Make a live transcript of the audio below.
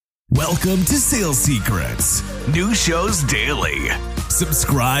Welcome to Sales Secrets. New shows daily.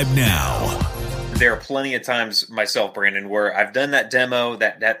 Subscribe now. There are plenty of times myself, Brandon, where I've done that demo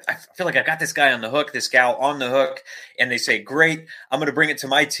that I feel like I've got this guy on the hook, this gal on the hook, and they say, great, I'm going to bring it to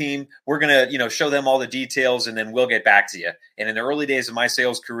my team. We're going to, show them all the details and then we'll get back to you. And in the early days of my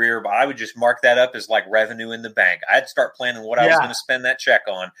sales career, I would just mark that up as like revenue in the bank. I'd start planning what I was going to spend that check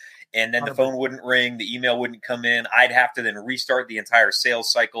on. And then the phone wouldn't ring, the email wouldn't come in. I'd have to then restart the entire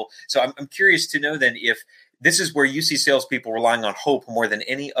sales cycle. So I'm curious to know then if this is where you see salespeople relying on hope more than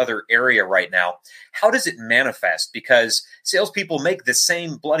any other area right now. How does it manifest? Because salespeople make the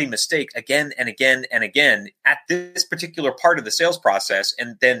same bloody mistake again and again and again at this particular part of the sales process,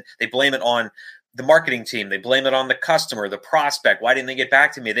 and then they blame it on the marketing team. They blame it on the customer, the prospect. Why didn't they get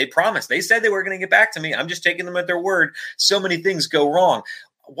back to me? They promised. They said they were going to get back to me. I'm just taking them at their word. So many things go wrong.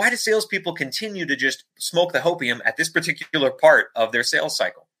 Why do salespeople continue to just smoke the hopium at this particular part of their sales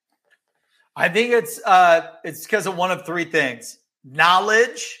cycle? I think it's because of one of three things: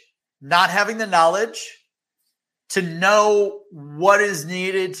 knowledge, not having the knowledge to know what is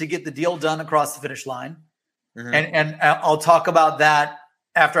needed to get the deal done across the finish line. Mm-hmm. And I'll talk about that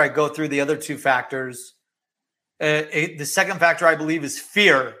after I go through the other two factors. The second factor, I believe, is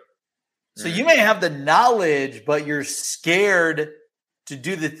fear. So you may have the knowledge, but you're scared to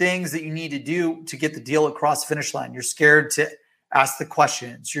do the things that you need to do to get the deal across the finish line. You're scared to ask the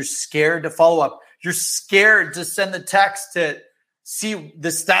questions. You're scared to follow up. You're scared to send the text to see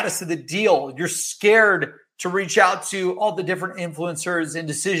the status of the deal. You're scared to reach out to all the different influencers and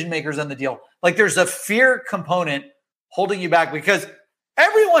decision makers on the deal. Like, there's a fear component holding you back, because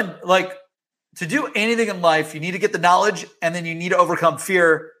everyone, to do anything in life, you need to get the knowledge, and then you need to overcome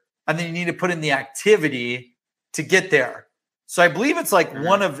fear, and then you need to put in the activity to get there. So I believe it's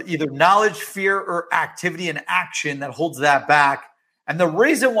one of either knowledge, fear, or activity and action that holds that back. And the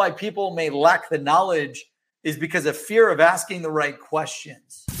reason why people may lack the knowledge is because of fear of asking the right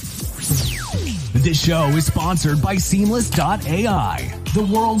questions. This show is sponsored by Seamless.ai, the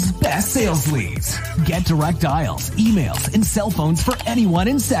world's best sales leads. Get direct dials, emails, and cell phones for anyone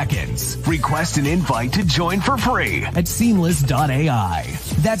in seconds. Request an invite to join for free at Seamless.ai.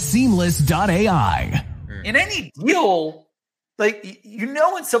 That's Seamless.ai. In any deal,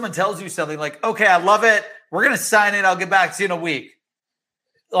 when someone tells you something like, okay, I love it, we're going to sign it, I'll get back to you in a week.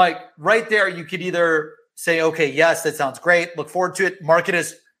 Right there, you could either say, okay, yes, that sounds great, look forward to it, mark it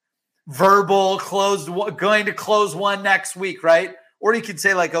as verbal, going to close one next week, right? Or you could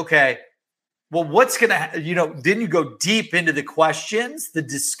say okay, well, what's going to, then you go deep into the questions, the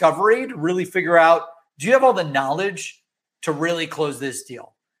discovery, to really figure out, do you have all the knowledge to really close this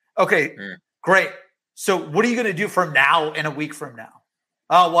deal? Okay, great. So what are you going to do from now and a week from now?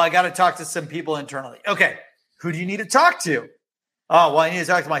 Oh, well, I got to talk to some people internally. Okay, who do you need to talk to? Oh, well, I need to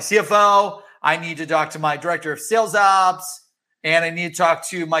talk to my CFO. I need to talk to my director of sales ops, and I need to talk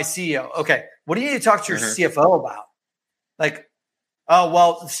to my CEO. Okay, what do you need to talk to your CFO about? Oh,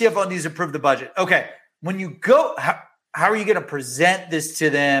 well, the CFO needs to approve the budget. Okay, when you go, how are you going to present this to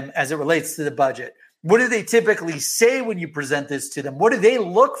them as it relates to the budget? What do they typically say when you present this to them? What do they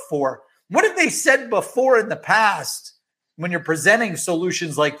look for? What have they said before in the past when you're presenting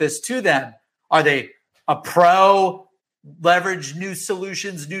solutions like this to them? Are they a pro, leverage new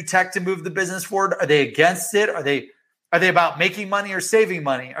solutions, new tech to move the business forward? Are they against it? Are they about making money or saving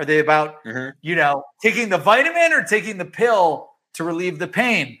money? Are they about, taking the vitamin or taking the pill to relieve the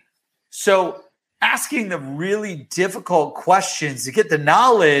pain? So asking the really difficult questions to get the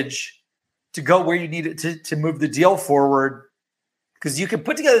knowledge to go where you need it to move the deal forward. Because you can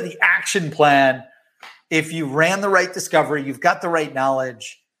put together the action plan if you ran the right discovery, you've got the right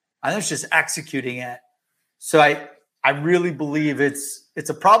knowledge, and it's just executing it. So I really believe it's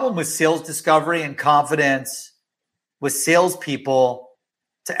a problem with sales discovery and confidence with salespeople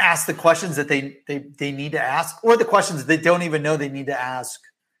to ask the questions that they need to ask, or the questions that they don't even know they need to ask,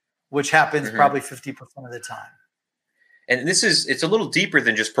 which happens probably 50% of the time. And it's a little deeper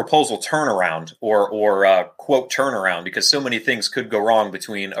than just proposal turnaround or quote turnaround, because so many things could go wrong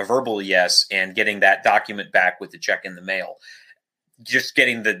between a verbal yes and getting that document back with the check in the mail. Just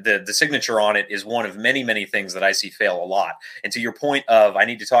getting the signature on it is one of many, many things that I see fail a lot. And to your point of, I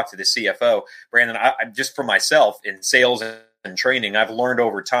need to talk to the CFO, Brandon, I just for myself in sales and training, I've learned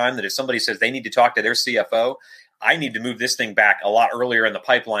over time that if somebody says they need to talk to their CFO, I need to move this thing back a lot earlier in the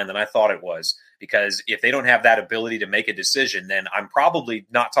pipeline than I thought it was. Because if they don't have that ability to make a decision, then I'm probably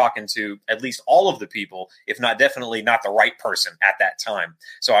not talking to at least all of the people, if not definitely not the right person at that time.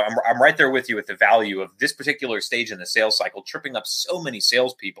 So I'm right there with you with the value of this particular stage in the sales cycle, tripping up so many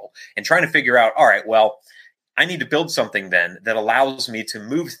salespeople and trying to figure out, all right, well, I need to build something then that allows me to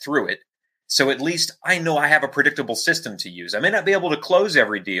move through it. So at least I know I have a predictable system to use. I may not be able to close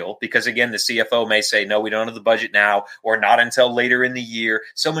every deal because, again, the CFO may say, no, we don't have the budget now or not until later in the year.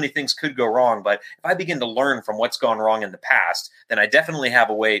 So many things could go wrong. But if I begin to learn from what's gone wrong in the past, then I definitely have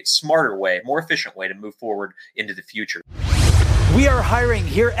a smarter way, more efficient way to move forward into the future. We are hiring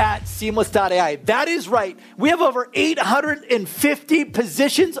here at Seamless.ai. That is right. We have over 850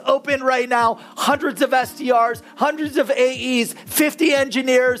 positions open right now, hundreds of SDRs, hundreds of AEs, 50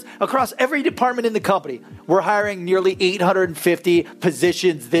 engineers across every department in the company. We're hiring nearly 850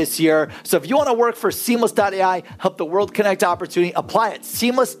 positions this year. So if you want to work for Seamless.ai, help the world connect opportunity, apply at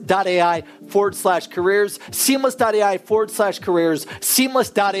Seamless.ai/careers, Seamless.ai/careers,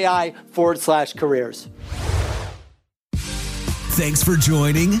 Seamless.ai/careers. Thanks for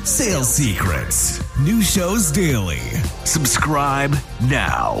joining Sales Secrets. New shows daily. Subscribe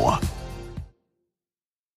now.